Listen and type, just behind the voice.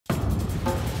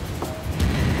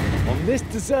On this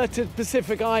deserted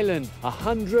Pacific island,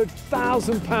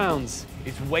 £100,000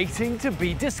 is waiting to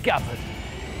be discovered.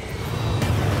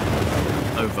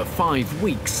 Over 5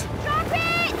 weeks, Drop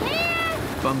it! Here!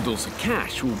 bundles of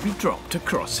cash will be dropped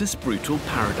across this brutal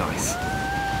paradise.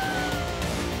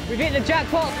 We've hit the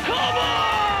jackpot! Come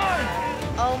on!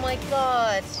 Oh my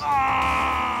God.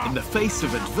 In the face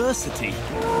of adversity,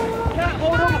 Jack,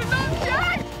 hold on!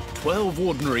 12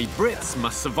 ordinary Brits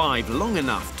must survive long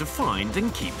enough to find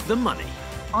and keep the money.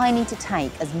 I need to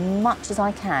take as much as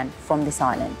I can from this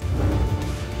island.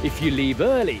 If you leave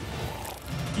early,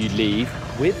 you leave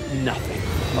with nothing.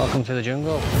 Welcome to the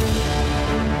jungle.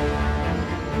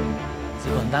 Has it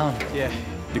gone down? Yeah.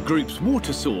 The group's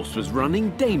water source was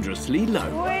running dangerously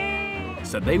low.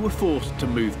 So they were forced to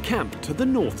move camp to the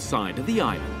north side of the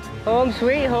island. Home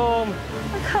sweet home.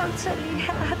 I can't tell you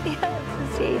how happy I am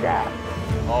to see that.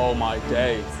 Oh my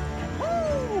days.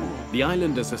 The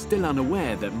islanders are still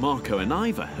unaware that Marco and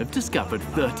Ivor have discovered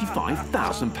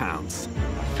 £35,000.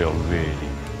 I feel really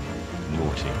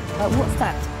naughty. What's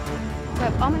that?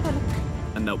 Oh my God.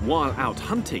 And that while out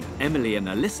hunting, Emily and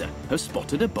Alyssa have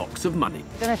spotted a box of money.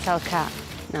 Gonna tell Kat.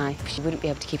 No, she wouldn't be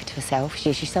able to keep it to herself.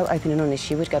 She's so open and honest,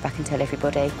 she would go back and tell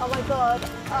everybody. Oh my God.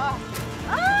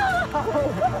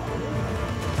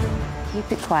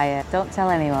 Keep it quiet. Don't tell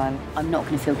anyone. I'm not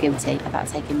going to feel guilty about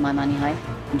taking my money home.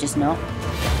 I'm just not.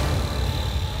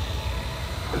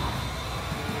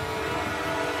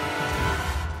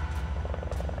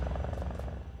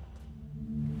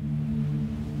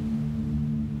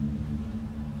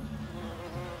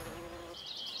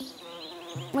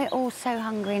 We're all so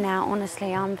hungry now,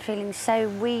 honestly. I'm feeling so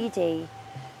weedy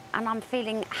and I'm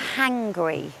feeling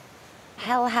hangry.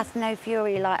 Hell hath no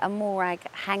fury like a morag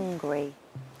hangry.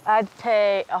 I'd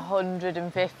pay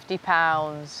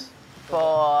 £150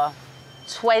 for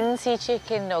 20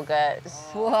 chicken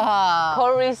nuggets, Wow.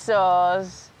 curry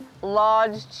sauce,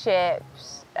 large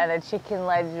chips, and a chicken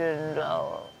legend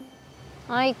roll.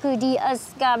 I could eat a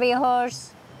scabby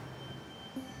horse.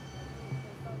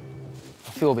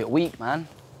 I feel a bit weak, man.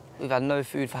 We've had no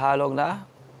food for how long now?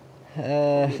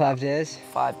 5 days.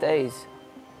 5 days.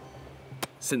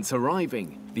 Since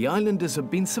arriving, the islanders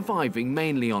have been surviving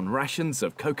mainly on rations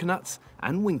of coconuts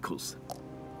and winkles.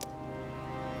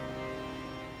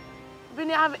 We've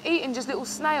been eating just little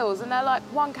snails, and they're like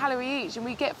 1 calorie each, and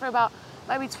we get for about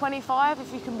maybe 25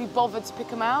 if you can be bothered to pick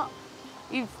them out.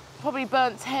 You've probably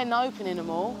burnt 10 opening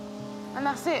them all, and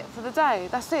that's it for the day.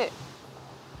 That's it.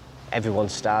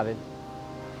 Everyone's starving.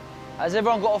 Has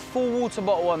everyone got a full water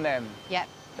bottle on them? Yep.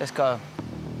 Let's go.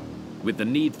 With the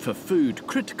need for food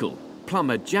critical,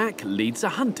 plumber Jack leads a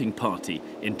hunting party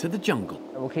into the jungle.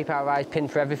 We'll keep our eyes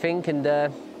pinned for everything and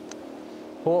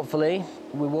hopefully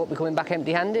we won't be coming back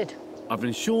empty-handed. I've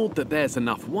ensured that there's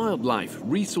enough wildlife,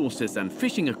 resources and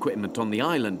fishing equipment on the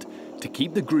island to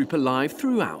keep the group alive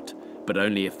throughout, but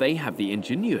only if they have the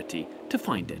ingenuity to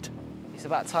find it. It's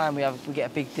about time we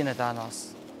get a big dinner down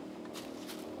us.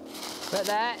 Right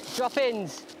there,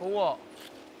 drop-ins. For what?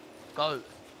 Goat.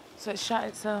 So it shut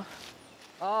itself.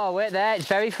 Oh, wait there, it's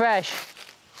very fresh.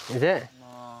 Is it? No.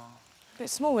 A bit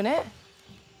small, isn't it?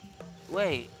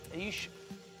 Wait, are you Is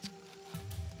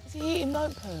he eating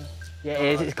goat poo? Yeah,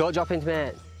 it is. It's got drop-ins,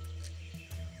 mate.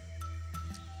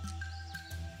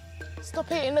 Stop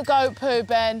eating the goat poo,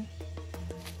 Ben.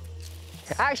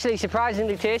 Actually,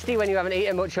 surprisingly tasty when you haven't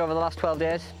eaten much over the last 12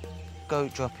 days.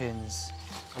 Goat drop-ins.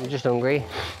 I'm just hungry.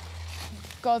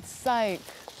 God's sake.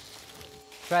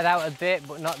 Spread out a bit,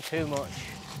 but not too much.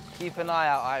 Keep an eye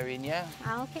out, Irene, yeah?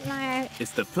 I'll keep an eye out. It's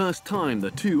the first time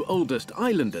the two oldest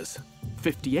islanders,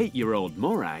 58-year-old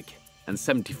Morag and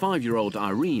 75-year-old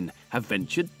Irene, have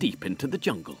ventured deep into the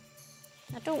jungle.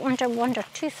 I don't want to wander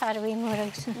too far away,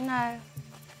 Morris. No.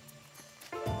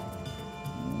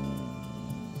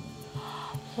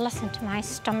 Listen to my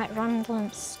stomach rumbling,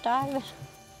 starving.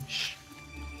 Shh.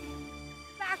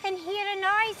 But I can hear a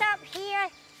noise up here.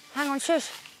 Hang on, shush.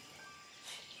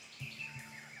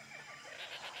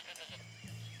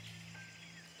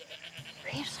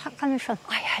 Where's that coming from?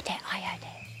 I heard it, I heard it.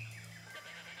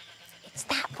 It's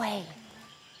that way.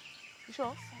 You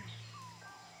sure?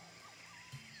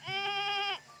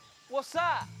 What's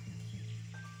that?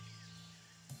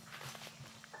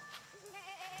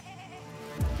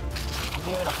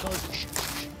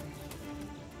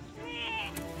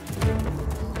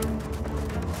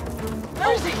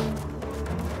 Where is he?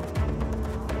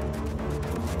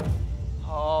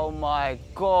 Oh my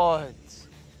God.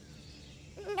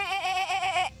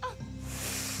 I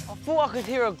thought I could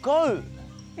hear a goat.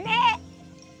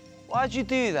 Why'd you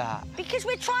do that? Because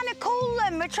we're trying to call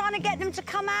them. We're trying to get them to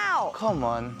come out. Come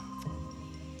on.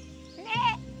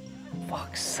 Fuck.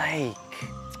 fuck's sake.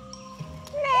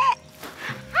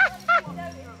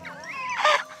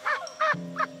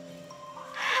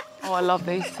 Oh, I love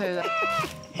these two.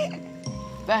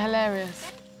 They're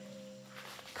hilarious.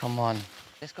 Come on,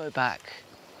 let's go back.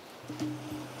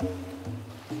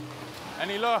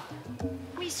 Any luck?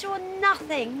 We saw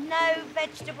nothing. No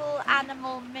vegetable,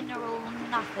 animal, mineral,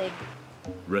 nothing.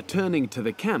 Returning to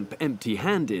the camp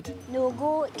empty-handed, No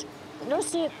goat, no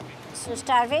soup. So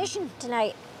starvation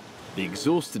tonight. the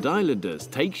exhausted islanders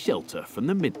take shelter from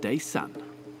the midday sun.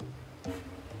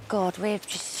 God, we're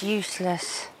just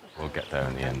useless. We'll get there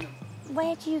in the end.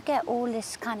 Where do you get all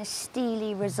this kind of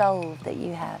steely resolve that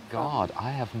you have? God,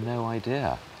 I have no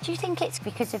idea. Do you think it's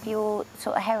because of your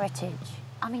sort of heritage?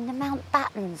 I mean, the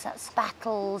Mountbattens, that's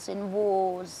battles in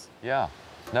wars. Yeah.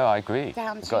 No, I agree.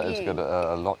 Down It's to got you.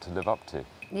 a lot to live up to.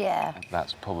 Yeah.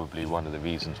 That's probably one of the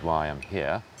reasons why I'm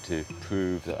here, to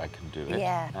prove that I can do it.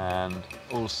 Yeah. And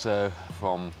also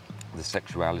from the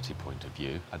sexuality point of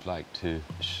view, I'd like to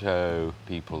show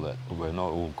people that we're not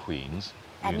all queens.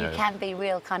 And you know, can be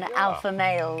real kind of alpha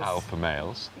males. alpha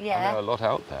males. Yeah. And there are a lot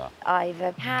out there.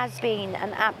 Ivor has been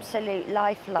an absolute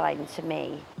lifeline to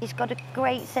me. He's got a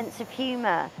great sense of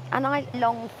humour, and I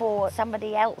long for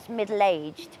somebody else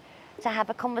middle-aged to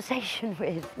have a conversation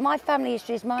with. My family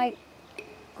history is my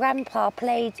grandpa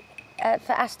played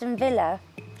for Aston Villa,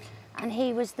 and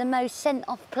he was the most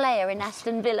sent-off player in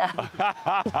Aston Villa.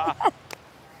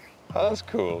 That's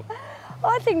cool.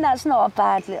 I think that's not a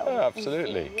bad little... Yeah,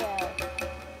 absolutely. Yeah.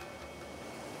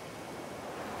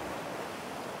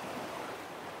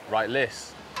 Right,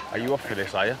 Liz, are you off for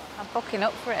this, are you? I'm fucking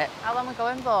up for it. How long are we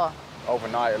going for?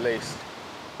 Overnight, at least.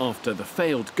 After the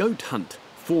failed goat hunt,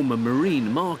 former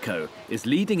Marine Marco is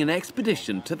leading an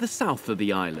expedition to the south of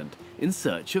the island in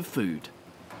search of food.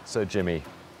 So, Jimmy,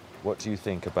 what do you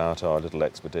think about our little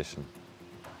expedition?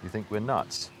 You think we're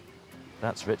nuts?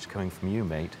 That's rich coming from you,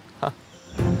 mate. Huh.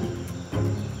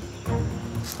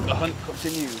 The hunt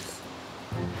continues.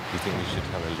 You think we should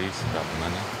have a lease about the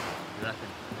money? You reckon?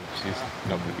 She's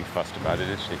not going to be fussed about it,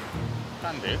 is she?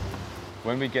 Can do.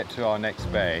 When we get to our next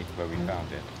bay, where we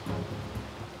found it.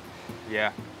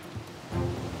 Yeah.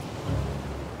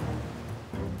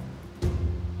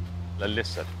 Now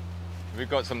listen, we've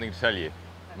got something to tell you.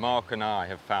 Mark and I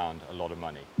have found a lot of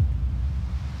money.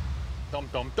 Dum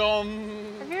dum dum.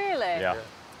 Have you really? Yeah.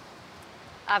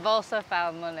 I've also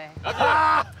found money.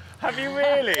 Have you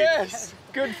really? Yes.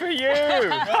 Good for you.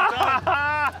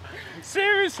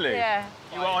 Seriously? Yeah.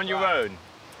 You were on your own?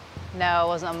 No, I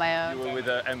wasn't on my You own. were with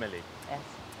Emily? Yes.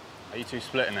 Are you two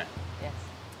splitting it? Yes.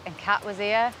 And Kat was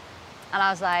here, and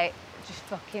I was like, just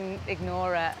fucking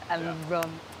ignore it and run.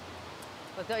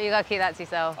 But you gotta keep that to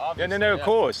yourself. Yeah, no, of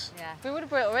course. Yeah. We would have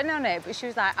brought her in on it, but she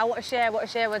was like, I want to share, I want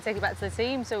to take it back to the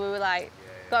team. So we were like,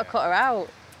 gotta cut her out.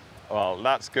 Well,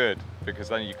 that's good, because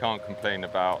then you can't complain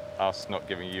about us not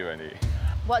giving you any.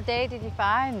 What day did you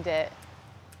find it?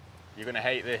 You're gonna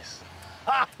hate this.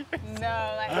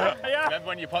 No, like... Remember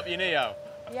when you popped your knee out?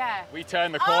 Yeah. We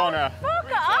turned the corner. Oh, fuck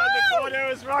we turned the corner, it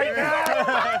was right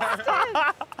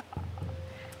there.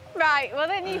 Right, well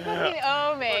then you fucking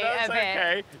owe me Well, that's a bit.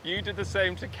 okay. You did the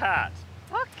same to Kat.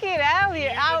 Fucking hell,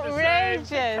 you're outrageous. You did the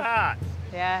same to Kat.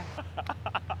 Yeah.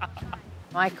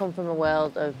 I come from a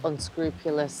world of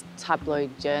unscrupulous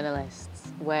tabloid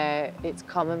journalists where it's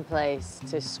commonplace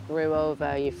to screw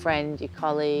over your friend, your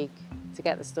colleague, to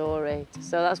get the story.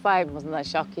 So that's why it wasn't that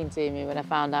shocking to me when I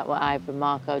found out what Ivor and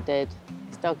Marco did.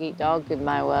 It's dog eat dog in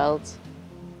my world.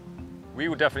 We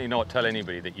will definitely not tell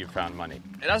anybody that you found money.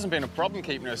 It hasn't been a problem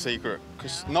keeping it a secret,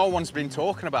 because no one's been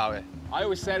talking about it. I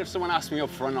always said if someone asks me up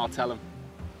front, I'll tell them.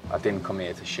 I didn't come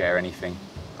here to share anything.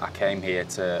 I came here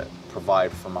to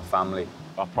provide for my family.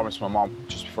 I promised my mum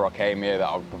just before I came here that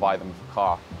I would provide them with a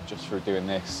car just through doing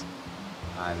this.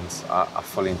 And I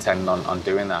fully intend on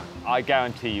doing that. I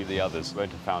guarantee you the others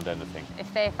won't have found anything.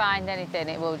 If they find anything,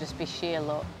 it will just be sheer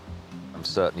luck. I'm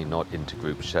certainly not into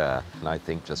group share, and I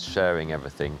think just sharing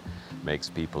everything makes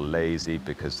people lazy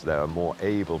because there are more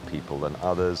able people than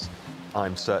others.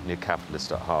 I'm certainly a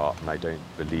capitalist at heart, and I don't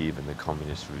believe in the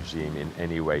communist regime in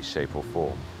any way, shape or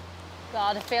form.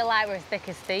 God, I feel like we're as thick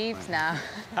as thieves now.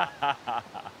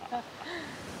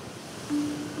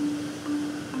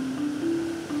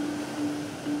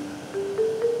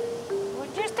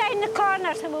 We're just down the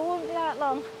corner, so we won't be that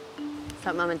long.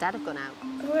 So Mum and Dad have gone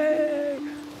out. Way,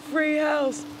 free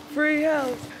house, free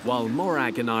house. While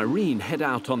Morag and Irene head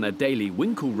out on their daily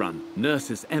winkle run,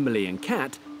 nurses Emily and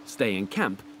Kat stay in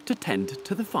camp to tend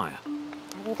to the fire.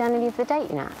 Have you done any of the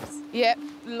dating apps? Yep,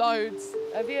 loads.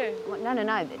 Have you? Well,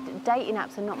 no. Dating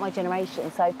apps are not my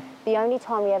generation, so the only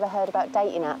time we ever heard about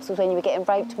dating apps was when you were getting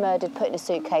raped, murdered, put in a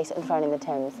suitcase and thrown in the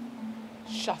Thames.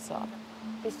 Shut up.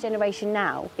 This generation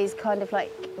now is kind of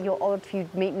like you're odd if you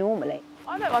meet normally.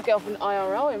 I met my girlfriend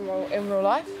IRL in real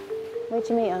life. Where'd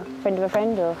you meet her? Friend of a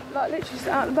friend, or? Like, literally, just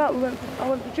out and about. I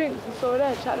went for drinks and saw her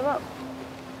there, chatted her up.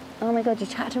 Oh my God, you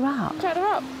chatted her up? Chatted her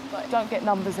up. Like, don't get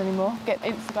numbers anymore. Get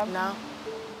Instagram now.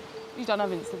 You don't have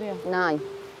Insta, do you? No.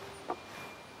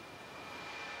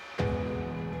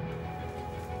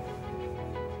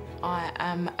 I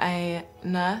am a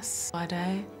nurse by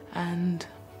day and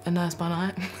a nurse by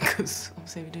night, because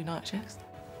obviously we do night shifts.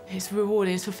 It's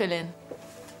rewarding, it's fulfilling.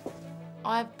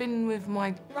 I've been with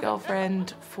my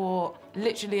girlfriend for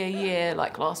literally a year,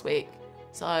 like last week.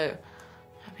 So,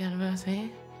 happy anniversary.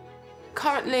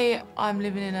 Currently, I'm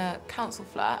living in a council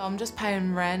flat. I'm just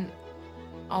paying rent.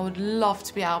 I would love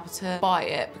to be able to buy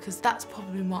it because that's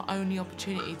probably my only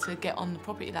opportunity to get on the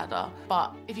property ladder.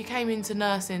 But if you came into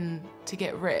nursing to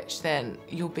get rich, then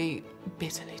you'll be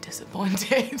bitterly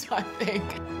disappointed, I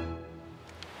think.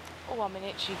 Oh, I'm an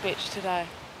itchy bitch today.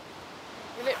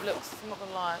 Your lip looks, I'm not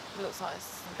gonna lie, it looks like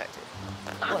it's infected.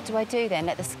 What do I do then?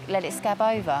 Let it scab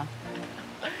over?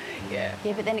 Yeah.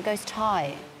 Yeah, but then it goes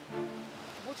tight.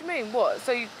 What do you mean? What?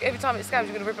 So every time it scabs,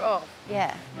 you're gonna rip it off?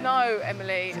 Yeah. No,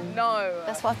 Emily, no.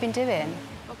 That's what I've been doing.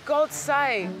 For God's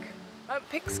sake, don't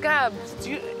pick scabs.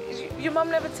 Your mum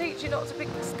never teach you not to pick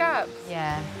scabs?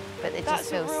 Yeah, but it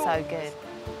just feels so good.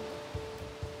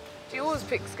 Do you always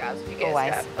pick scabs if you get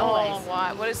Always, a scab? always. Oh,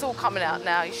 right. Well, it's all coming out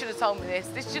now. You should have told me this.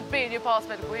 This should be in your past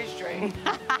medical history.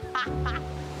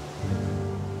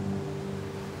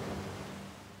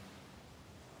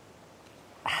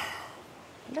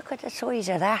 Look at the size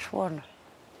of that one.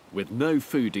 With no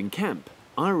food in camp,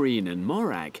 Irene and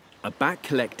Morag are back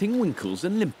collecting winkles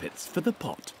and limpets for the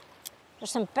pot.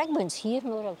 There's some big ones here,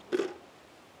 Morag.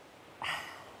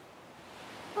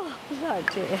 Oh,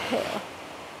 bloody hell.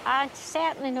 I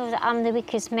certainly know that I'm the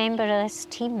weakest member of this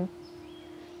team.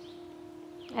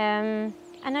 And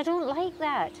I don't like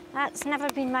that. That's never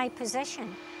been my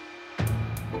position.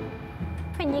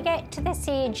 When you get to this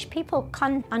age, people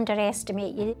can't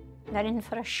underestimate you. They're in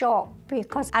for a shock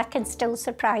because I can still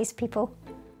surprise people.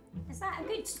 Is that a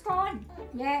good spawn?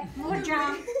 Yeah, more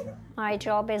jam. My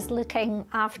job is looking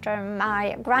after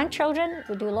my grandchildren.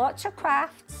 We do lots of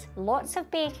crafts, lots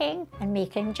of baking and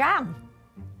making jam.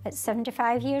 At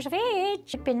 75 years of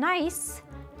age, it'd be nice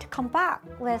to come back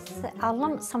with a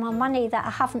lump sum of money that I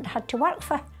haven't had to work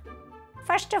for.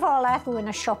 First of all, I go on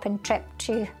a shopping trip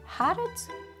to Harrods.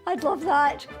 I'd love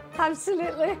that,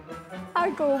 absolutely.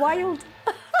 I'd go wild.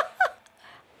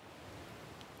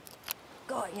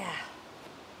 Got ya.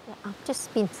 I've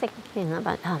just been thinking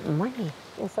about that money.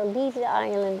 If I leave the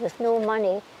island with no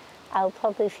money, I'll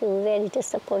probably feel very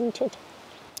disappointed.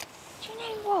 Do you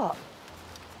know what?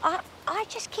 I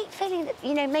just keep feeling that,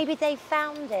 you know, maybe they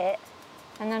found it.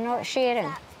 And they're not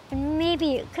sharing.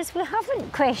 Maybe, because we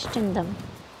haven't questioned them.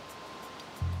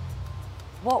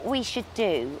 What we should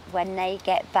do when they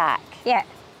get back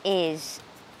is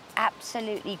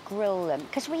absolutely grill them,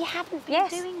 because we haven't been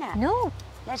doing that. No.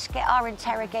 Let's get our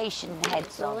interrogation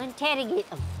heads on. We'll interrogate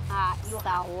them. That's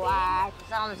the word.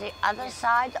 It's on the other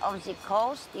side of the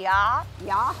coast, yeah?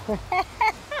 Yeah.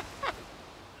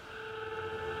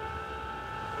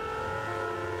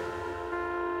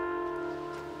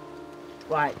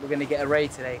 Right, we're gonna get a raid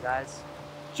today, guys.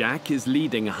 Jack is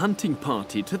leading a hunting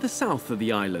party to the south of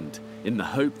the island in the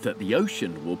hope that the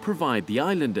ocean will provide the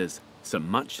islanders some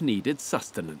much-needed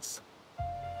sustenance.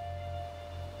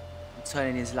 I'm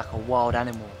turning into like a wild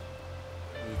animal.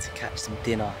 I need to catch some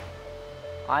dinner.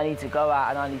 I need to go out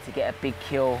and I need to get a big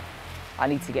kill. I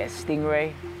need to get a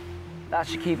stingray. That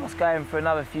should keep us going for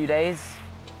another few days.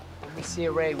 When we see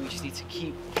a raid, we just need to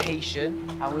keep patient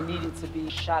and we need it to be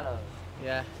shallow.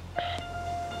 Yeah.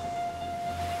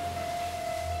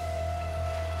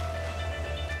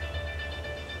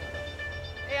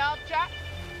 Here, up, Jack.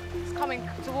 It's coming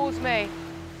towards me.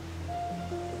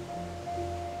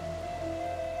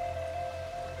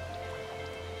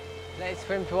 Let it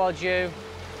swim towards you.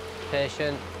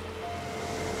 Patient.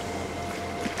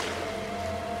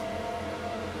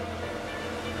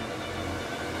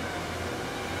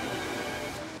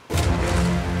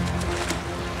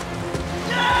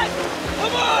 Jack!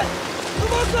 Come on!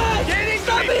 Come on, guys! Get into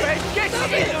Stop it, man! Get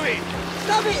Stop into it!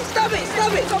 Stop it! Stop it!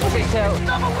 Stop it! Stop it!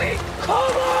 Stop it! Come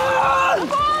on!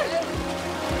 Come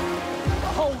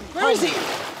on! Where is he?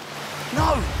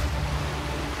 No!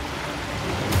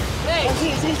 Hey!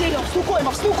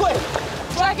 I've still got him!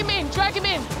 Drag him in, drag him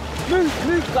in!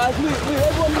 Move, guys, move,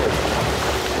 everyone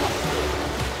move!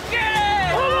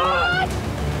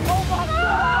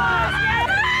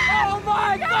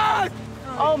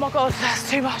 Oh my God, that's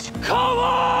too much. Come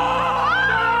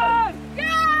on!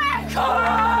 Yeah! Come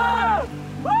on!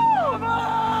 Come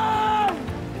on!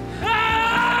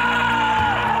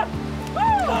 Ah!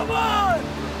 Come on!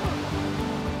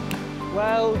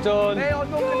 Well done. Hey, I'm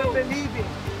not going to believe it.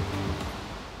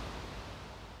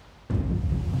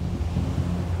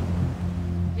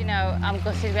 You know, I'm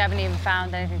gutted we haven't even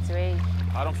found anything to eat.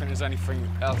 I don't think there's anything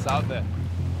else out there.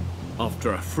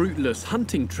 After a fruitless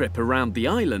hunting trip around the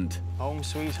island, Home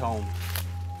sweet home.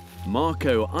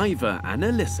 Marco, Ivor and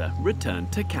Alyssa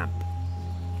returned to camp.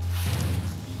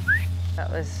 That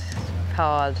was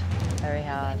hard, very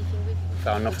hard.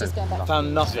 Found nothing.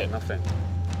 Found nothing. Nothing.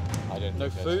 I don't No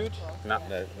think food? No,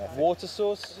 nothing. Water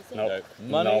source? No.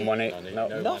 Money? No money. No.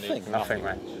 Nothing. Nothing,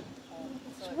 mate.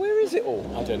 So where is it all?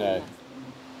 I don't know.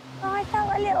 I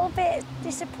felt a little bit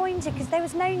disappointed because there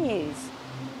was no news.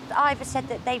 Ivor said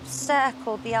that they've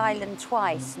circled the island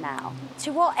twice now.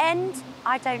 To what end?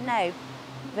 I don't know.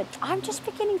 But I'm just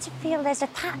beginning to feel there's a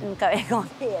pattern going on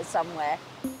here somewhere.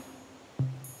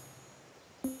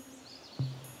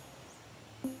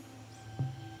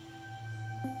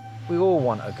 We all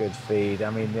want a good feed. I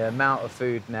mean, the amount of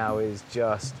food now is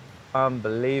just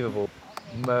unbelievable.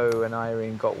 Mo and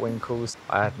Irene got winkles.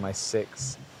 I had my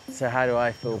 6. So how do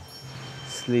I feel?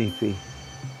 Sleepy,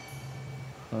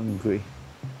 hungry,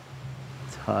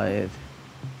 tired.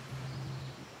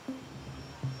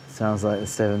 Sounds like the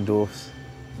 7 Dwarfs.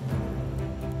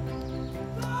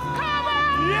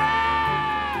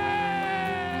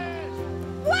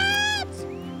 What?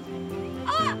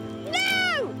 Oh,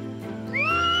 no!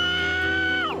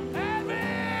 Wow!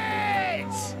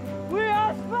 We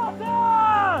are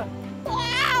Sparta!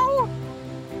 Wow!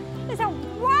 It's a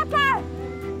whopper!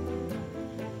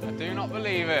 I do not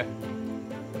believe it.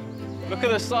 Look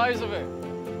at the size of it.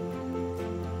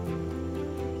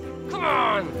 Come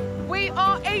on! We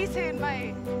are eating,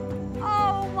 mate.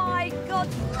 Oh my God!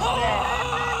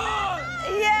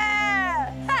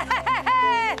 Yeah!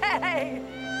 Hey!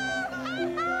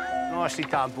 Nicely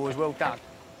done, boys. Well done.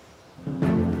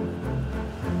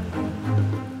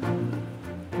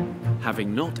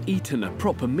 Having not eaten a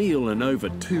proper meal in over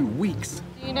 2 weeks,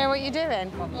 Do you know what you're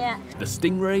doing? Yeah. the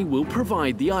Stingray will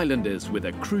provide the islanders with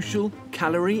a crucial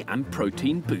calorie and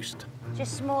protein boost.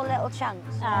 Just small little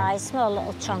chunks. Aye, small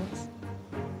little chunks.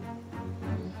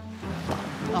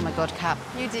 Oh my God, Cap,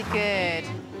 you did good.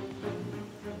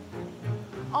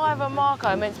 Ivor and Marco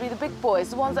are meant to be the big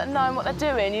boys, the ones that know what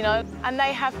they're doing, you know, and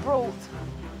they have brought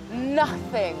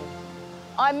nothing.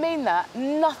 I mean that,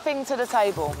 nothing to the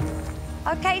table.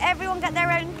 OK, everyone get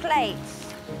their own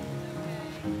plates.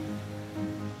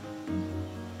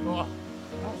 Oh.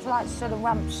 It's like sort of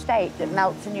rump steak that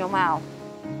melts in your mouth.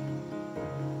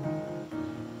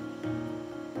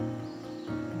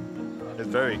 It's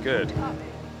very good. Oh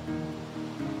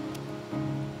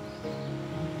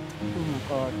my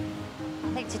God.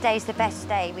 I think today's the best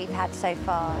day we've had so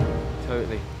far.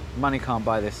 Totally. Money can't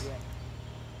buy this.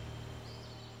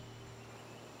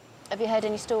 Have you heard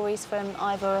any stories from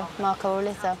Ivor, Marco or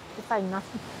Alyssa? They found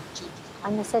nothing.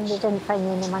 And they said they didn't find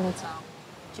any money.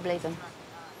 Do you believe them?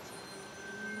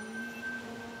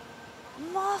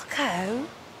 Marco,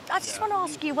 I just want to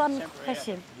ask you one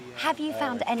question. Have you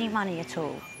found any money at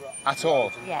all? At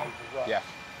all? Yeah. Yeah.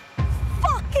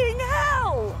 Fucking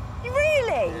hell!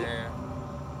 Really? Yeah.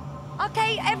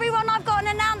 OK, everyone, I've got an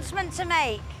announcement to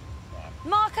make.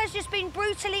 Marco's just been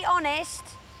brutally honest.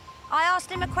 I asked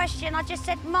him a question. I just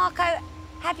said, Marco,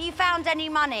 have you found any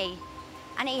money?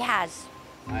 And he has.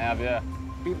 I have, yeah.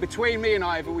 Between me and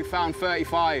Ivor, we found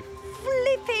 35.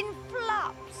 Flipping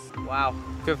flaps. Wow,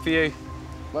 good for you.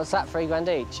 What's that, 3 grand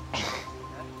each?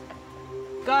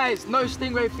 Guys, no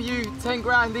Stingray for you. 10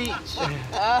 grand each.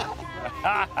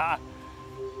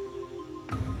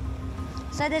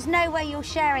 So there's no way you're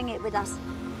sharing it with us?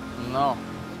 No.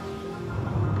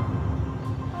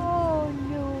 Oh,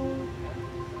 no.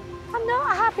 I'm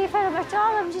not happy for them at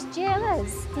all. I'm just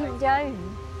jealous, deep down.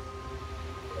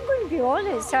 I'm going to be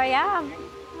honest, I am.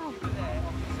 I'm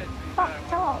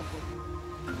fucked off.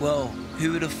 Well,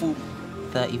 who would have thought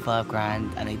 35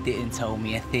 grand and they didn't tell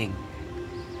me a thing?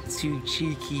 2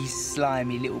 cheeky,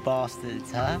 slimy little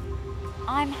bastards, huh?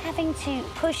 I'm having to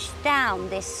push down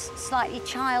this slightly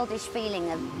childish feeling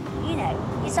of, you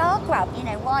know, it's our grub, you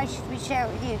know, why should we share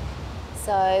it with you?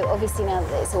 So, obviously now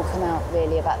that it's all come out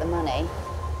really about the money,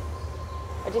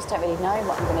 I just don't really know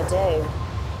what I'm going to do.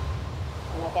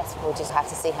 And I guess we'll just have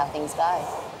to see how things go.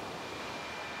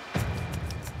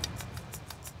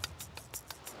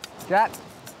 Jack?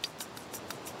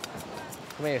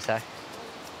 Come here, sir.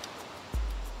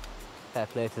 Fair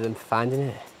play to them for finding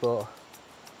it, but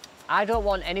I don't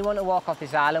want anyone to walk off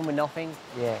this island with nothing.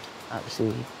 Yeah,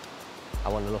 absolutely. I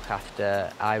want to look after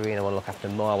Irene, I want to look after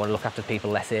Mo, I want to look after people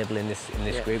less able in this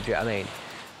group, do you know what I mean?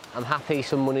 I'm happy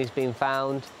some money's been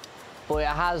found, but it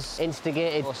has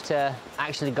instigated us to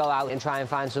actually go out and try and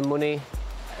find some money.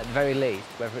 At the very least,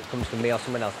 whether it comes from me or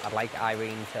someone else, I'd like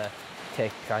Irene to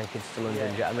take grandkids to London,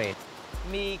 do you know what I mean?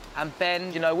 Me and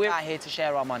Ben, you know, we're out here to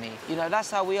share our money. You know,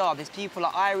 that's how we are. There's people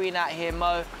like Irene out here,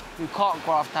 Mo, who can't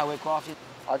graft how we're grafted.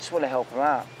 I just want to help them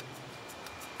out.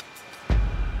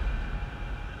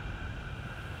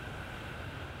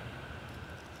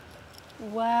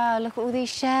 Wow, look at all these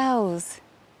shells.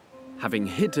 Having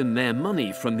hidden their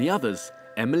money from the others,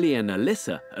 Emily and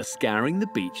Alyssa are scouring the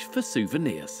beach for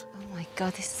souvenirs. Oh my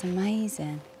God, this is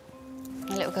amazing.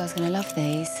 My little girl's gonna love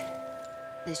these.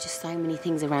 There's just so many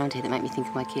things around here that make me think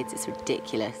of my kids. It's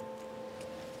ridiculous.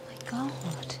 Oh my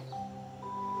God.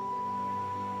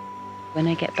 When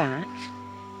I get back,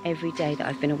 every day that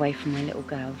I've been away from my little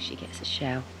girl, she gets a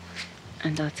shell.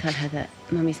 And I tell her that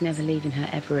Mummy's never leaving her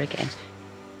ever again.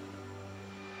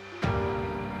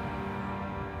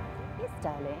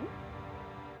 Darling.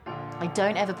 I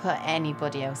don't ever put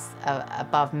anybody else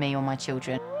above me or my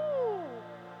children.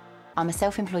 I'm a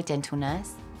self-employed dental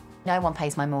nurse. No one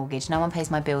pays my mortgage, no one pays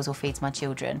my bills or feeds my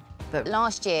children. But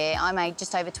last year, I made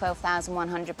just over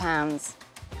 £12,100.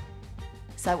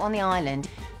 So on the island,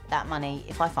 that money,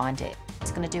 if I find it,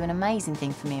 it's going to do an amazing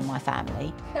thing for me and my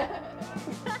family. Do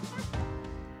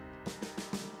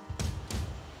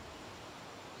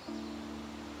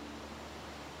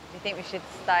you think we should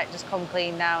just come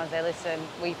clean now and say, listen,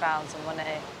 we found some money?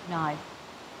 No.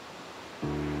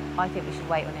 I think we should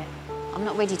wait on it. I'm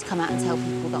not ready to come out and tell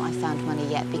people that I found money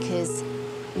yet because,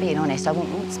 being honest, I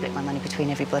won't split my money between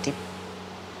everybody.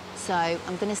 So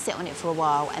I'm going to sit on it for a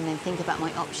while and then think about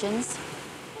my options.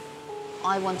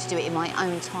 I want to do it in my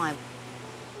own time.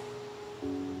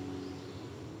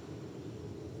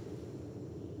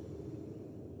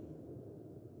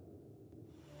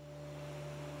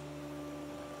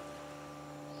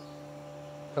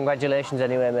 Congratulations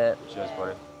anyway, mate. Cheers,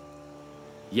 buddy.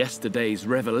 Yesterday's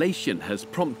revelation has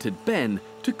prompted Ben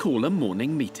to call a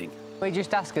morning meeting. We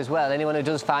just ask as well, anyone who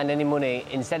does find any money,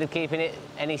 instead of keeping it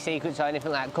any secrets or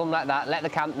anything like that, come like that, let the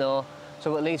camp know,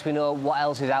 so at least we know what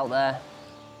else is out there.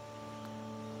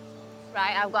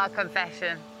 Right, I've got a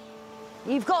confession.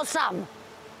 You've got some.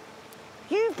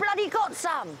 You've bloody got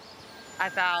some. I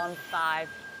found 5.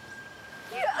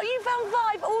 You found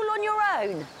 5 all on your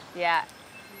own? Yeah.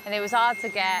 And it was hard to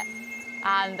get,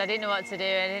 and I didn't know what to do,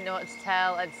 I didn't know what to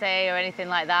tell and say or anything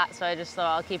like that, so I just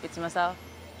thought I'll keep it to myself.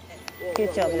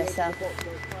 Good job, Alyssa.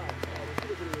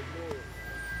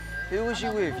 Who was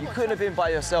you with? You couldn't have been by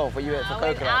yourself, but you went for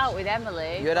coconuts. I went out with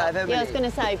Emily. You went out with Emily? Yeah, I was going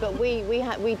to say, but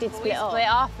we did split off. Split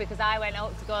off because I went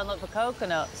out to go and look for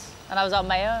coconuts, and I was on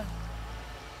my own.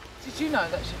 Did you know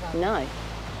that she found? No.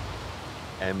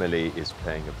 Emily is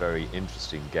playing a very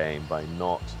interesting game by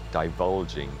not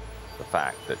divulging the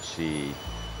fact that she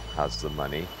has the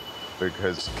money,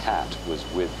 because Kat was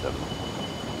with them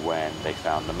when they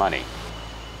found the money.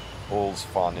 All's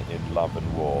fun in love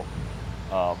and war.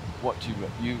 What do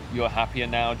you're happier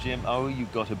now, Jim? Oh, you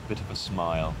got a bit of a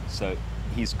smile, so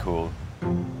he's cool.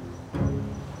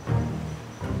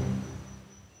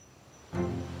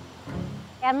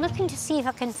 I'm looking to see if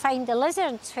I can find the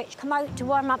lizards which come out to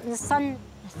warm up in the sun.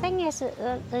 The thing is that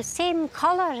they're the same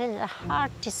colour and they're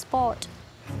hard to spot.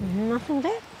 Nothing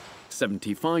there.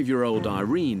 75-year-old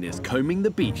Irene is combing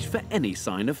the beach for any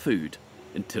sign of food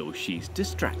until she's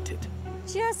distracted.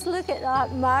 Just look at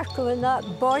that Marco and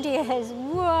that body of his.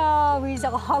 Wow, he's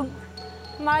a hunk.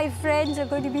 My friends are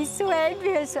going to be so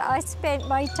envious that I spent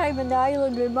my time on the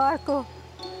island with Marco.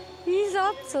 He's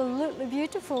absolutely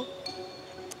beautiful.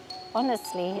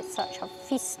 Honestly, it's such a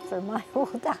feast for my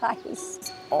old eyes.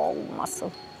 It's all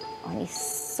muscle, and he's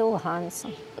so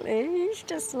handsome. He's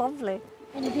just lovely.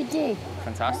 And a good day.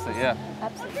 Fantastic, yeah.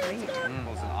 Absolutely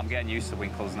great. I'm getting used to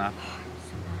winkles now.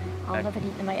 I'll never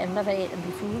eat them out. I've never ate them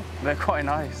before. They're quite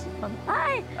nice.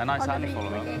 Hi. A nice handful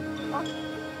of them.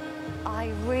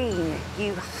 Irene,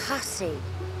 you hussy.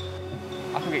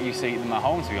 I could get used to eating them at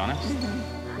home, to be honest.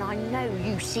 And I know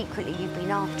you secretly, you've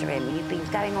been after him. You've been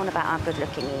going on about how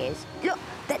good-looking he is. Look,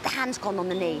 the hand's gone on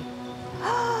the knee.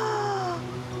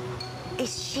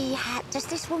 Does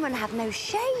this woman have no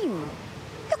shame?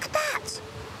 Look at that.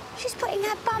 She's putting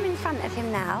her bum in front of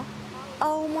him now.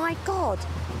 Oh, my God.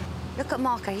 Look at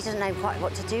Marco. He doesn't know quite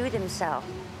what to do with himself.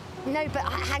 No, but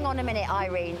hang on a minute,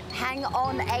 Irene. Hang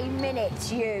on a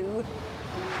minute, you.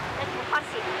 Little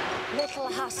hussy. Little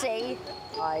hussy.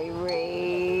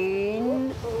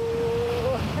 Irene.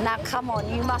 Now, come on,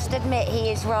 you must admit he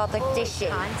is rather dishy.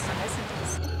 Handsome, isn't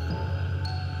he?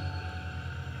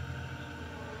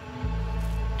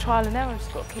 Trial and error,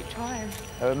 just got to keep trying.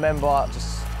 Remember,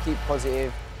 just keep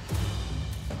positive.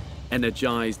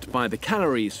 Energised by the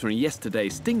calories from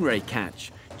yesterday's stingray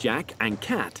catch, Jack and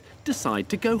Kat decide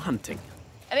to go hunting.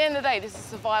 At the end of the day, this is a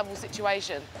survival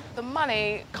situation. The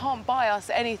money can't buy us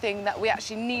anything that we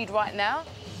actually need right now.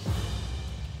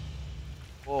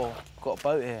 Oh, got a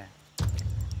boat here.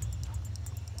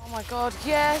 Oh my God,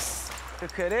 yes.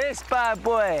 Look at this bad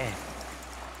boy.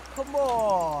 Come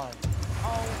on.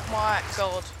 Oh my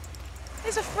God.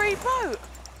 It's a free boat.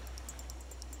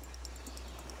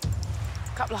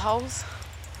 Couple of holes.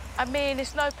 I mean,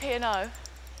 it's no P&O,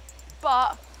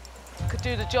 but could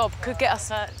do the job, could get us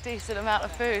a decent amount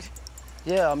of food.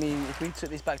 Yeah, I mean, if we took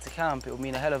this back to camp, it would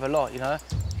mean a hell of a lot, you know?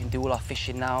 We can do all our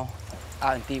fishing now,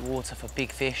 out in deep water for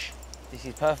big fish. This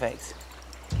is perfect.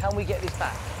 Can we get this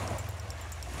back?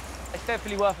 It's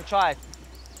definitely worth a try.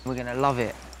 We're gonna love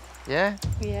it, yeah?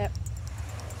 Yeah.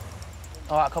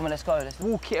 All right, come on, let's go. Let's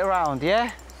walk it around,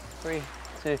 yeah? 3,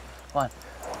 2, 1.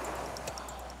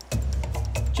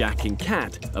 Jack and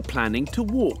Kat are planning to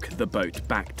walk the boat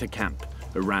back to camp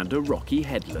around a rocky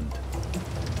headland.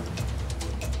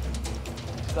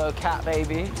 Let's go, Kat,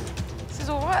 baby. This is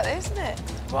all right, isn't it?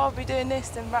 I'd rather be doing this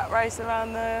than rat race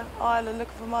around the island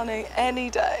looking for money any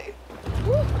day.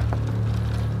 Woo.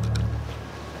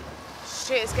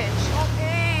 Shit, it's getting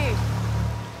choppy.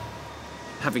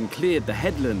 Having cleared the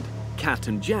headland, Kat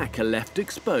and Jack are left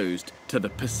exposed to the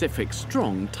Pacific's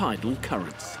strong tidal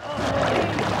currents.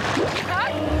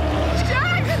 Jack!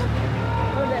 Jack!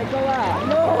 Don't let it go out.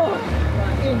 No!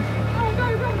 Right, in. Oh, go,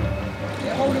 go.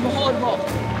 Get hold of a hard rock.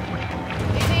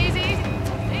 Easy, easy,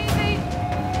 easy.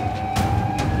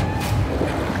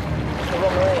 The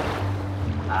wrong way.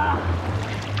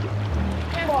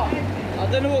 Come on. I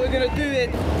don't know what we're gonna do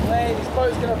then. Wait, this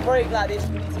boat's gonna break like this.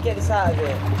 We need to get this out of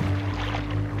here.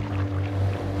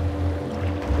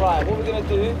 Right, what we're gonna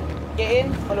do, get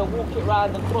in, I'm gonna walk it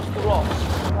round and cross the rocks.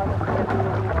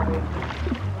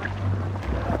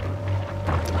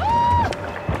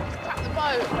 Tap the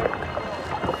boat.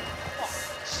 Oh,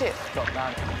 shit. Drop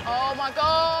down. Oh my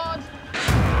God.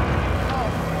 Oh,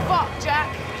 fuck,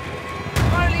 Jack.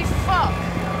 Holy fuck.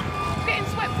 I'm getting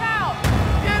swept out.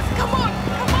 Yes, come on,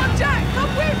 Jack,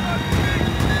 come with.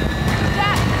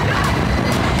 Jack, Jack.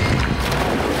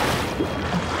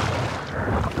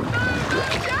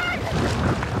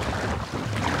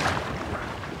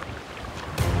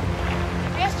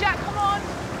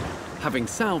 Having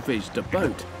salvaged a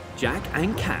boat, Jack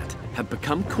and Kat have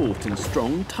become caught in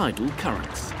strong tidal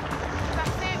currents.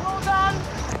 That's it, well done.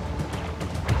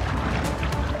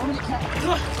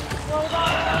 Well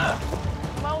done.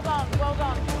 Well done, well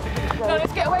done. No,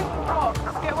 let's get away from the rocks.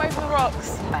 Let's get away from the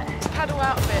rocks. Let's paddle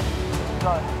out a bit.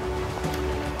 Go.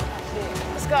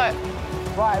 Let's go.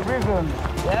 Right, rhythm.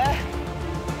 Yeah?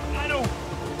 Paddle.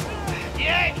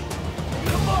 Yeah.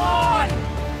 Come on.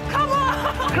 Come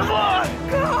on. Come on.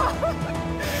 Come on.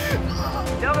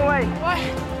 The other way.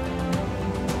 Wait.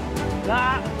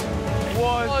 That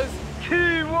was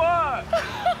key work.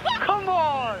 Come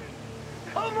on.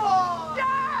 Come on.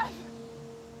 Yeah.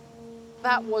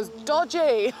 That was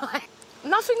dodgy.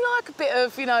 Nothing like a bit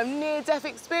of, you know, near-death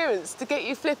experience to get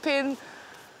you flipping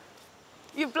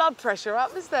your blood pressure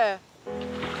up, is there?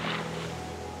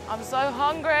 I'm so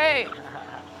hungry.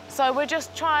 So we're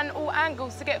just trying all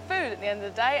angles to get food at the end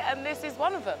of the day, and this is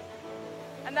one of them.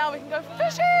 And now we can go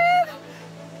fishing!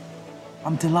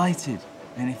 I'm delighted.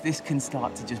 And if this can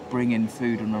start to just bring in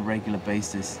food on a regular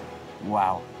basis,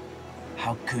 wow,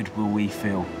 how good will we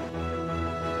feel?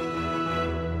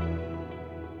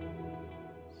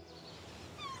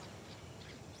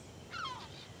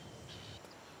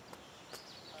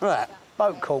 Right,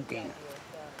 boat caulking.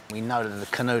 We know that the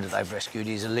canoe that they've rescued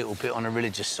is a little bit on the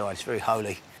religious side. It's very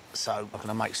holy. So I'm going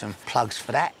to make some plugs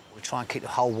for that. We'll try and keep the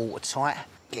whole water tight.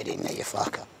 Get in there, you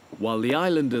fucker. While the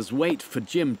islanders wait for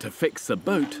Jim to fix the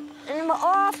boat, And we're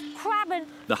off crabbing.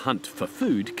 the hunt for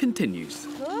food continues.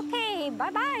 Okay,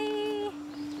 bye-bye.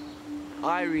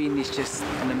 Irene is just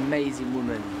an amazing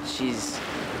woman. She's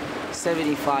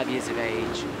 75 years of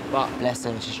age, but bless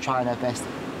her, she's trying her best.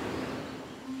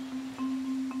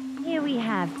 Here we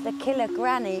have the killer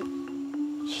granny.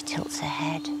 She tilts her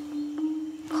head,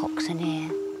 cocks an ear.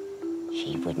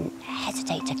 She wouldn't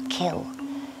hesitate to kill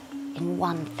in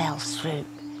one fell swoop.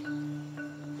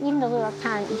 Even though I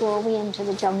can't go away into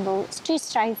the jungle, it's too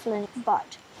stifling,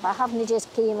 but I haven't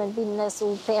just came and been this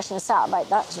old person and sat about,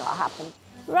 that's not happened.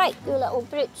 Right, you little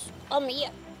brutes, come here.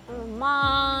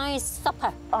 My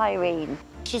supper. Irene,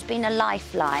 she's been a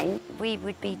lifeline. We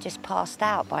would be just passed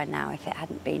out by now if it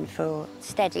hadn't been for a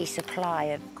steady supply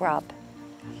of grub.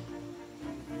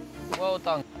 Well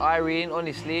done, Irene.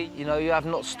 Honestly, you know, you have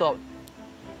not stopped,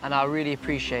 and I really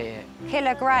appreciate it.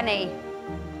 Killer Granny.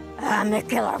 I'm the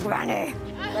killer granny.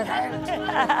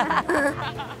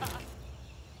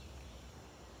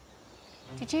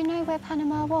 Did you know where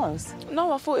Panama was?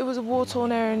 No, I thought it was a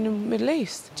war-torn area in the Middle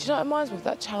East. Do you know what it reminds me of?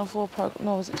 That Channel 4 program?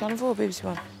 No, was it Channel 4 or BBC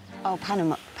One? Oh,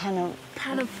 Panama.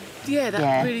 Yeah,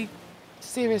 that really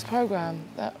serious program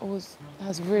that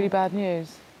has really bad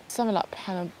news. Something like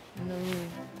Panama.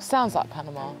 Sounds like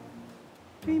Panama.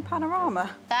 You mean panorama?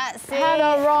 That's it.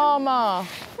 Panorama.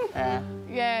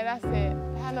 Yeah, that's it.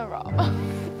 Panorama.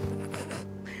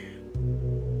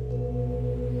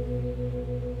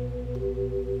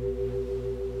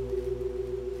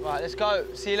 Right, let's go.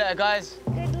 See you later, guys.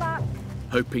 Good luck.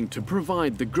 Hoping to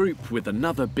provide the group with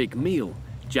another big meal,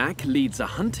 Jack leads a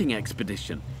hunting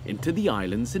expedition into the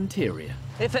island's interior.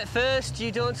 If at first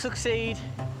you don't succeed,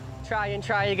 try and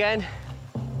try again.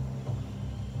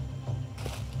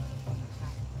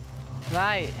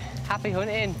 Right, happy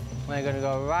hunting. We're going to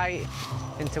go right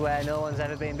into where no one's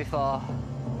ever been before.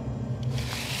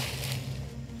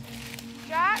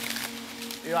 Jack?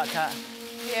 You right, Kat?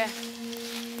 Yeah.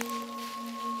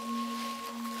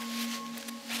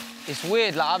 It's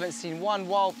weird, like, I haven't seen one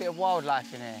bit of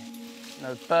wildlife in here.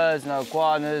 No birds, no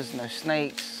iguanas, no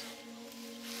snakes.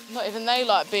 Not even they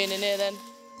like being in here then.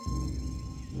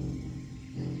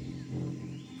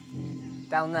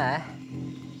 Down there,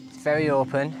 it's very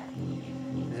open.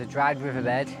 There's a dried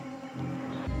riverbed.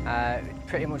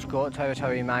 Pretty much goat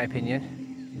territory, in my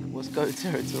opinion. What's goat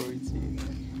territory to you?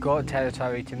 Goat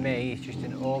territory to me is just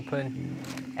an open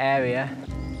area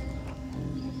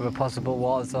with a possible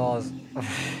water source.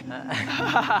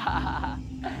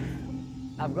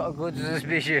 I've got a good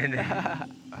suspicion. Have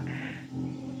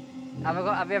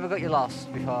you ever got your loss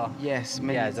before? Yes,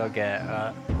 me. Yes, okay.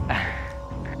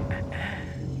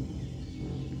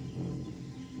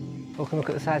 We can look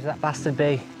at the size of that bastard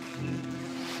bee.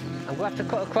 I'm going to have to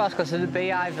cut across because there's a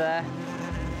beehive there.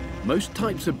 Most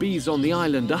types of bees on the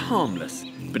island are harmless,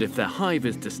 but if their hive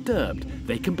is disturbed,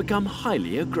 they can become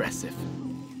highly aggressive.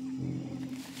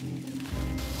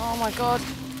 Oh my God.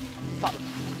 Fuck.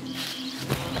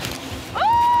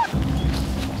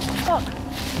 Fuck.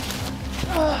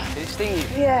 Did it sting you?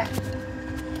 Yeah.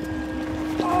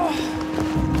 Oh.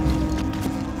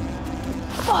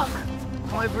 Fuck.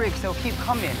 Come over here, 'cause they'll keep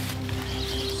coming.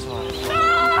 Sorry.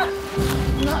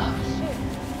 No, shit.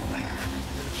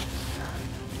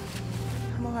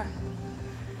 I'm all right.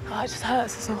 Oh, it just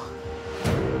hurts, that's all.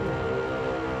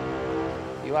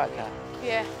 You right, Kat?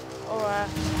 Yeah, all right.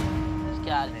 Let's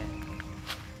get out of here.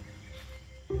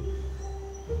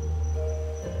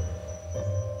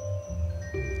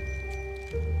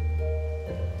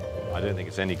 I don't think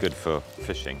it's any good for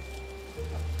fishing.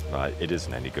 Right, it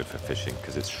isn't any good for fishing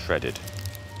because it's shredded.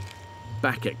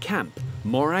 Back at camp,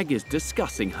 Morag is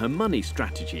discussing her money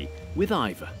strategy with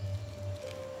Ivor.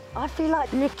 I feel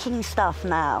like nicking stuff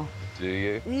now. Do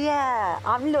you? Yeah,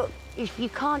 look, if you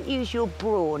can't use your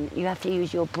brawn, you have to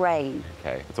use your brain.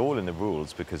 Okay, it's all in the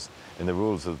rules because in the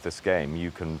rules of this game,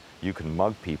 you can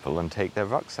mug people and take their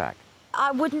rucksack.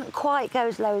 I wouldn't quite go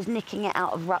as low as nicking it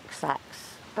out of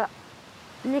rucksacks, but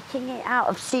nicking it out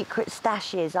of secret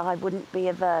stashes, I wouldn't be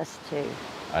averse to.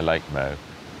 I like Mo.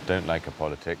 Don't like her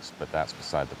politics, but that's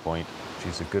beside the point.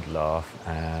 She's a good laugh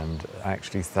and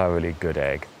actually thoroughly good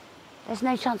egg. There's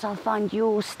no chance I'll find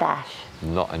your stash.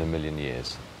 Not in a million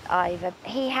years. Ivor,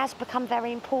 he has become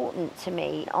very important to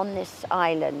me on this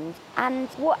island, and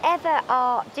whatever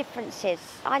our differences,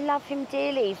 I love him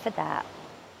dearly for that.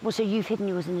 Well, so you've hidden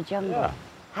yours in the jungle? Yeah.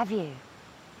 Have you?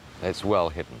 It's well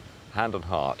hidden. Hand on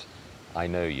heart, I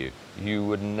know you. You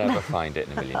would never find it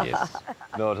in a million years.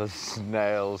 Not a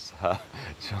snail's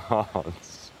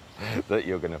chance that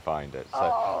you're going to find it.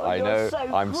 So I know so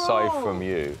I'm cruel. safe from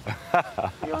you.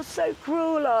 You're so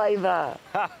cruel, Ivor.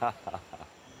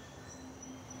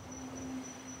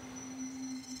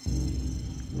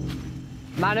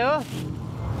 Manu?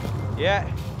 Yeah?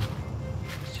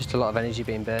 It's just a lot of energy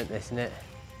being burnt, this, isn't it?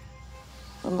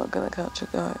 I'm not gonna catch a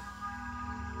goat.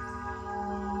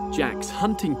 Jack's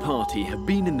hunting party have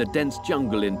been in the dense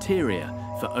jungle interior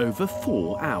for over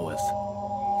 4 hours.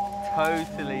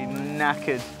 Totally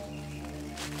knackered.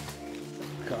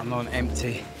 I'm on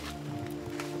empty.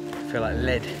 I feel like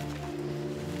lead.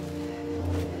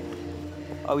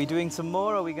 Are we doing some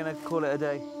more or are we going to call it a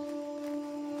day?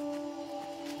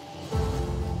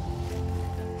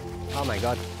 Oh my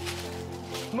God.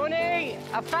 Money!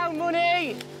 I found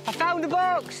money! I found the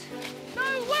box! No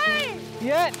way!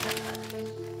 Yep.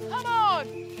 Come on!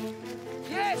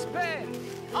 Yes, Ben!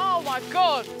 Oh my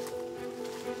God!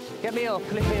 Get me up,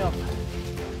 lift me up.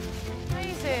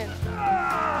 Amazing.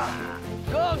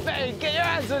 Go on, Ben, get your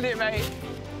hands on it, mate.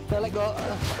 Don't let go.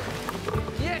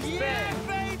 Yes, Ben!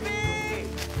 baby!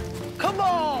 Come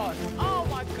on! Oh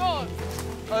my God!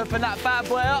 Open that bad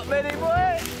boy up, Benny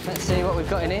boy! Let's see what we've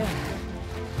got in here.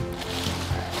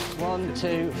 1,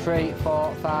 2, 3,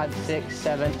 4, 5, 6,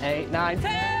 7, 8, 9,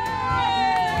 10!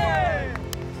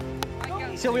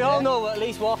 So we all know we're at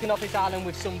least walking off this island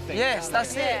with something. Yes,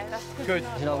 that's it. That's Good.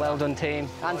 You know, well done, team.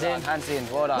 Hands in. Hands in.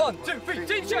 Well done. 1, 2, 3,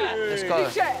 team chat! Let's go.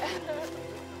 Team chat.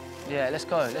 Yeah, let's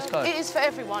go. Let's go. It is for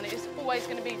everyone. It is always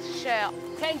going to be to share.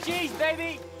 10 G's,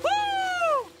 baby!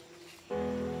 Woo!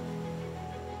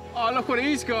 Oh, look what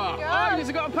he's got. God. Oh,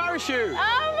 he's got a parachute.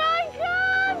 Oh my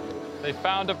God! They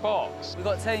found a box. We've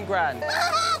got 10 grand.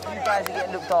 You guys are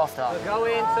getting looked after. We're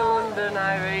going to London,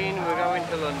 Irene. We're going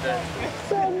to London.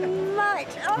 So much.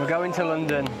 Oh, We're going to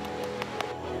London.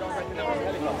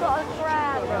 You've got a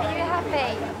grab. Are you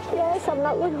happy? yes, I'm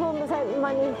not going home without the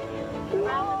money.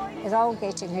 It's all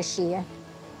getting a share.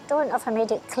 Don't know if I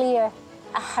made it clear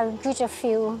how good I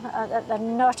feel that they're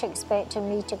not expecting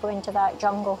me to go into that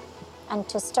jungle and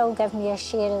to still give me a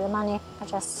share of the money. I'm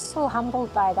just so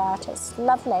humbled by that. It's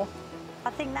lovely. I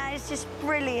think that is just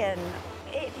brilliant.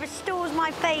 It restores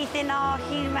my faith in our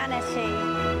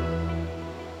humanity.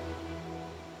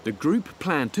 The group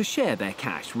plan to share their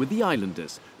cash with the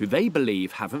islanders, who they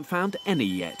believe haven't found any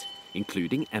yet,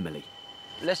 including Emily.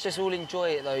 Let's just all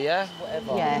enjoy it, though, yeah?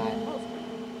 Whatever. Yeah.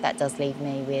 That does leave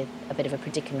me with a bit of a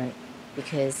predicament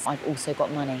because I've also got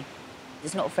money.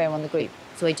 It's not fair on the group,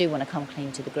 so I do want to come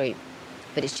clean to the group,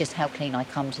 but it's just how clean I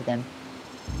come to them.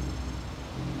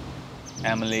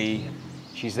 Emily,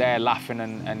 she's there laughing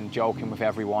and joking with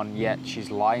everyone, yet she's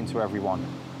lying to everyone.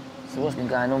 So what's been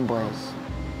going on, boys?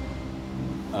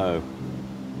 Oh,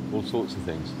 all sorts of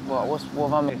things. What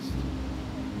have I missed?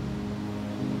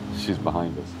 She's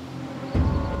behind us.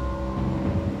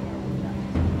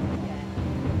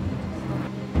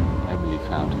 Emily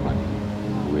found money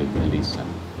with Elisa.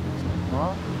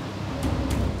 What?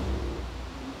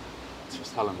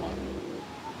 Just tell them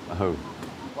what. Oh.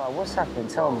 Well, what's happened?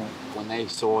 Tell me. When they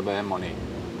saw their money,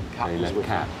 Kat They was let with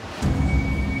Kat.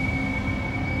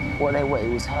 What, it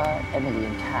was her, Emily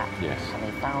and Kat? Yes. And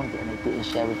they found it and they didn't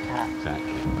share with Kat?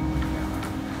 Exactly.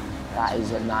 That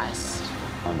is a nice...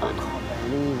 I can't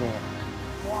believe it.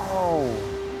 Whoa.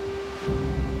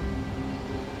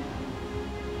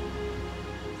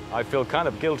 I feel kind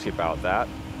of guilty about that,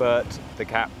 but the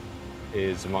cat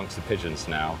is amongst the pigeons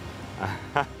now.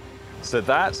 So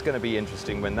that's going to be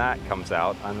interesting when that comes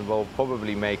out and will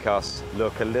probably make us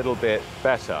look a little bit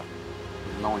better.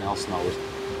 No one else knows.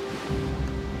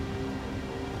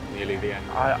 Nearly the end.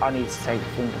 I need to take a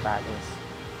think about this.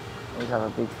 We have a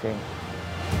big thing.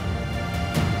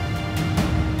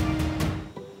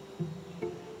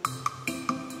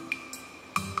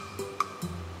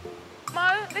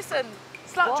 Mo, listen.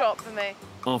 Slut drop for me.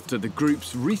 After the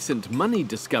group's recent money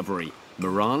discovery,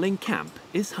 morale in camp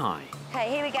is high. Okay,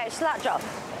 here we go. Slut drop.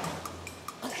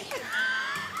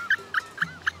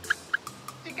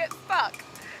 You get stuck.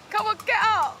 Come on, get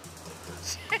up.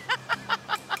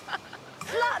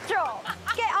 Slut drop.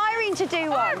 Get Irene to do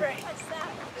one.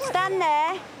 Stand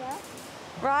there. Yeah.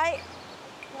 Right.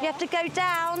 You have to go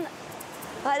down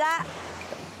like that,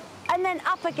 and then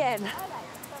up again.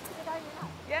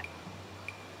 Yeah.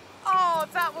 Oh,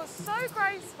 that was so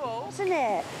graceful. Isn't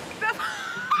it?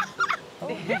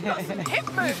 You've got some hip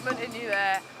movement in you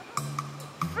there.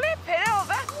 Flipping hell,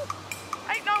 that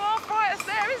ain't no arthritis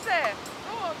there, is there?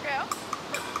 Come on, girl.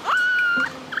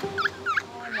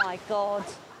 Oh my God.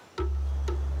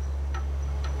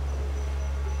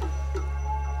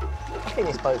 I think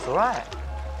this boat's all right.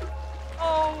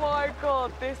 Oh my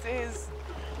God, this is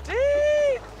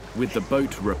deep. With the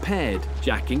boat repaired,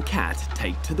 Jack and Kat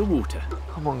take to the water.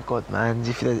 Come on, God, man.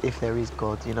 If there is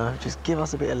God, you know, just give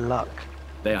us a bit of luck.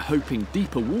 They are hoping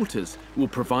deeper waters will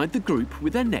provide the group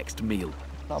with their next meal.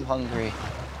 I'm hungry.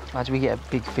 Imagine we get a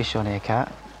big fish on here,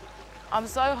 Kat. I'm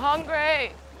so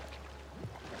hungry.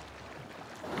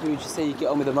 Who would you say you get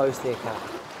on with the most here, Kat?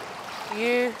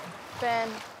 You, Ben,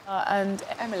 and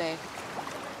Emily.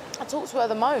 I talk to her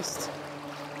the most.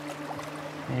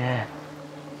 Yeah.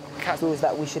 Kat feels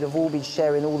that we should have all been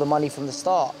sharing all the money from the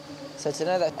start. So to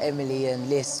know that Emily and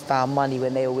Liz found money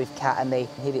when they were with Kat and they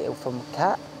hid it from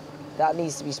Kat, that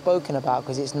needs to be spoken about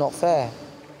because it's not fair.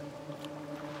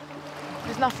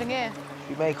 There's nothing here.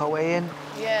 Should we make our way in?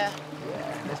 Yeah.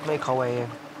 Yeah, let's make our way in.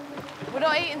 We're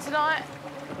not eating tonight.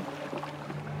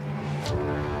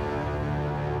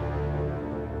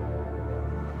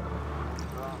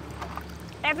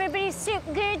 everybody's soup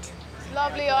good? It's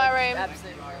lovely, Irene.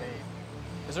 Absolutely.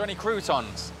 Is there any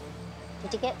croutons?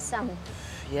 Did you get some?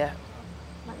 Yeah.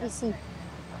 Let me see.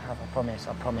 I have, I promise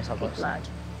I've got some. Blood.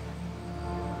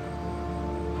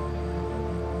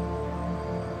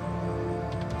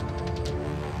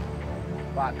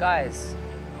 Right, guys,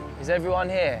 is everyone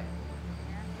here?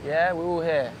 Yeah, we're all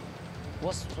here.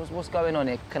 What's going on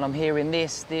here? Can I'm hearing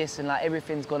this, and like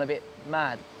everything's gone a bit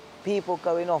mad. People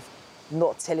going off,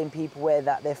 not telling people where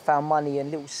that they've found money and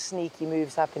little sneaky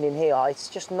moves happening here. It's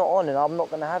just not on, and I'm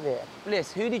not gonna have it.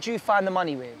 Bliss, who did you find the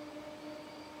money with?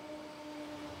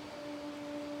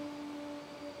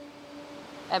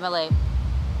 Emily.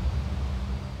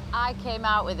 I came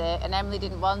out with it and Emily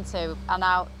didn't want to, and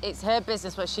now it's her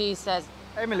business what she says.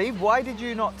 Emily, why did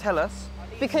you not tell us?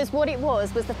 Because what it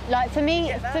was like for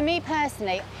me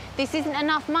personally, this isn't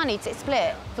enough money to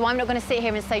split. So I'm not going to sit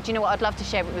here and say, do you know what? I'd love to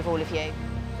share it with all of you.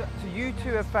 So you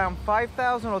two have found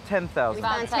 5,000 or 10,000? We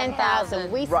found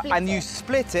 10,000. We split and it. you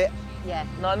split it? Yeah.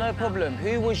 No problem.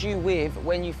 Who was you with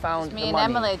when you found Me the and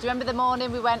money? Emily. Do you remember the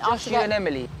morning we went off Just to you and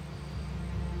Emily?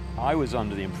 I was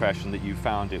under the impression that you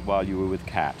found it while you were with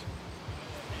Kat.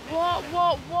 What?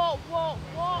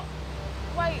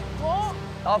 Wait, what?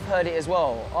 I've heard it as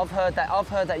well. I've heard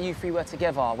that you three were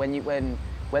together when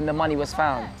the money was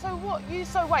found. So what?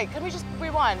 So wait, can we just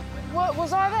rewind? What,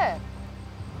 was I there?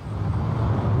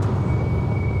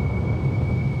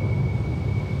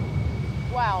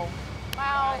 Wow.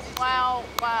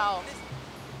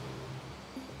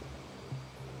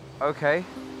 Okay.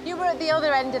 You were at the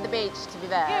other end of the beach, to be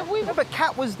there. Yeah, No, but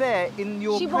Kat was there in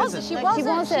your presence. She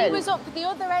wasn't. She was up at the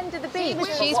other end of the beach.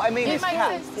 What I mean is,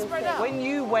 Kat, spread out. when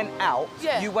you went out,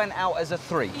 you went out as a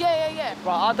three. Yeah.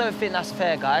 Right, I don't think that's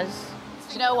fair, guys.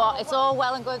 Do you know what? It's all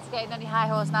well and good getting on your high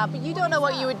horse now, but you don't know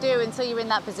what you would do until you're in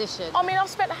that position. I mean, I've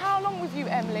spent how long with you,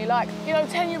 Emily? Like, you know,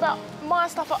 telling you about my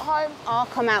stuff at home. I'll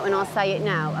come out and I'll say it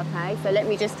now, OK? So let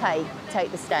me just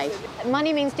take the stage.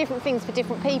 Money means different things for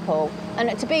different people.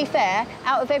 And to be fair,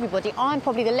 out of everybody, I'm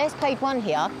probably the less paid one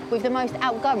here with the most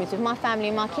outgoings with my family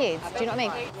and my kids. Do you know what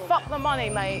I mean? Fuck the money,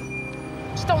 mate.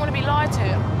 Just don't want to be lied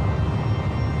to.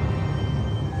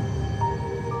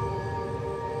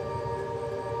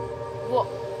 What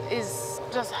is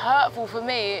just hurtful for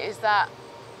me is that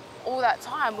all that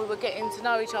time we were getting to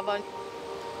know each other.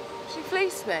 She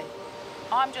fleeced me.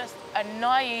 I'm just a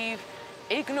naive,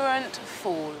 ignorant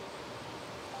fool.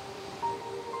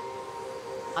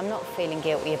 I'm not feeling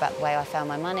guilty about the way I found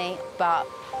my money, but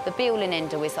the be-all and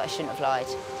end-all is that I shouldn't have lied.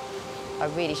 I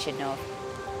really shouldn't have.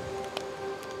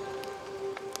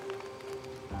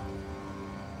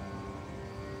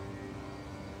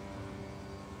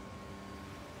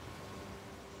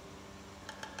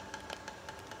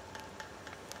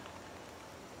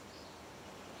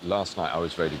 Last night I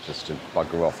was ready just to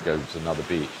bugger off, go to another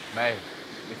beach. Mate,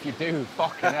 if you do,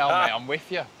 fucking hell, mate, I'm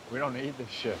with you. We don't need this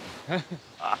shit.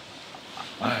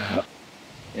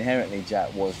 Inherently,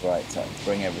 Jack was right to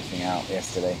bring everything out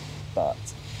yesterday, but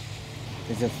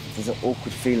there's an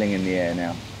awkward feeling in the air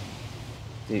now.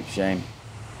 Deep shame.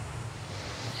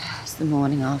 It's the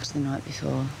morning after the night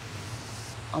before.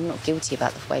 I'm not guilty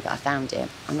about the way that I found it.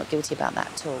 I'm not guilty about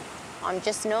that at all. I'm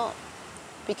just not.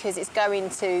 Because it's going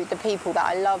to the people that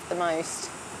I love the most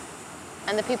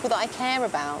and the people that I care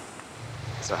about.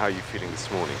 So how are you feeling this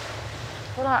morning?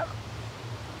 Well, like,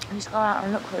 I just go out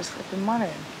and look for his flipping money.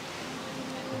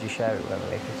 Did you share it with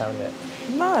Emily if you found it?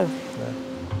 No.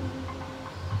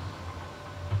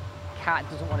 Kat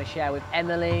doesn't want to share with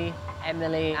Emily.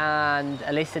 Emily and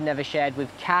Alyssa never shared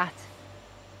with Kat.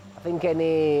 I think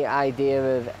any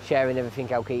idea of sharing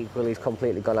everything out equally is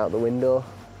completely gone out the window.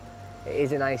 It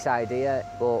is a nice idea,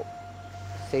 but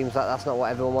seems like that's not what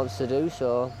everyone wants to do,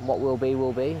 so what will be,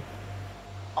 will be.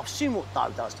 I've seen what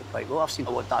dough does to people. I've seen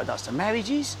what dough does to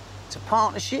marriages, to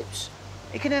partnerships.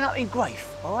 It can end up in grief,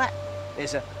 all right?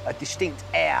 There's a distinct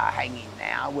air hanging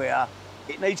now where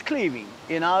it needs clearing,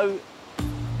 you know?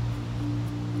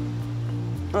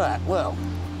 Right, well,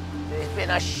 there's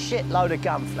been a shitload of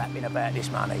gun flapping about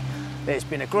this money. There's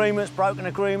been agreements, broken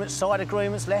agreements, side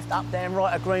agreements, left, up, down,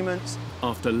 right agreements.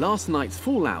 After last night's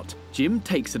fallout, Jim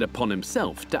takes it upon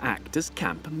himself to act as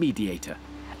camp mediator.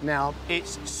 Now,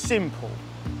 it's simple.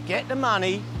 Get the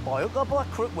money, by hook or by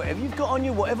crook, whatever you've got on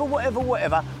you,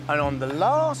 whatever, and on the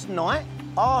last night,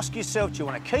 ask yourself, do you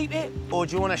want to keep it or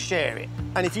do you want to share it?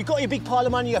 And if you've got your big pile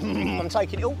of money, you go, I'm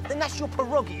taking it all, then that's your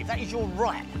prerogative, that is your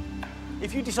right.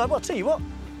 If you decide, well, I'll tell you what,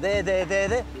 there,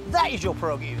 that is your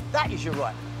prerogative, that is your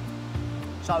right.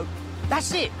 So,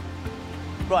 that's it.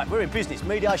 Right, we're in business.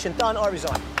 Mediation done, I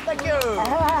resign. Thank you.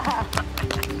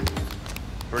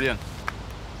 Brilliant.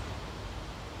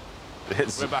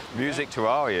 It's music to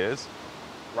our ears.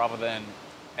 Rather than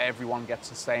everyone gets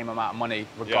the same amount of money,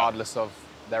 regardless of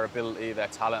their ability, their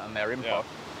talent, and their input.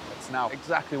 It's now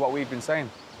exactly what we've been saying.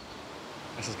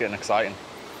 This is getting exciting.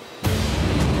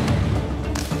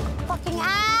 Fucking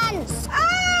ants!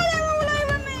 Ah, they're all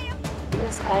over me!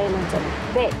 This island's a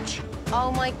bitch.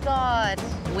 Oh my God.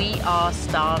 We are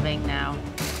starving now.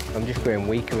 I'm just growing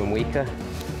weaker and weaker.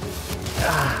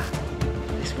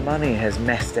 This money has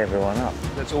messed everyone up.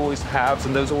 There's always haves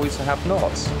and there's always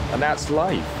have-nots, and that's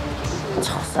life.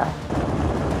 Tosser.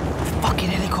 Fucking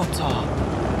helicopter.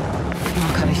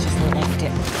 Oh God, he's just legged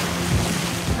it.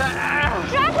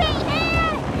 Grab it!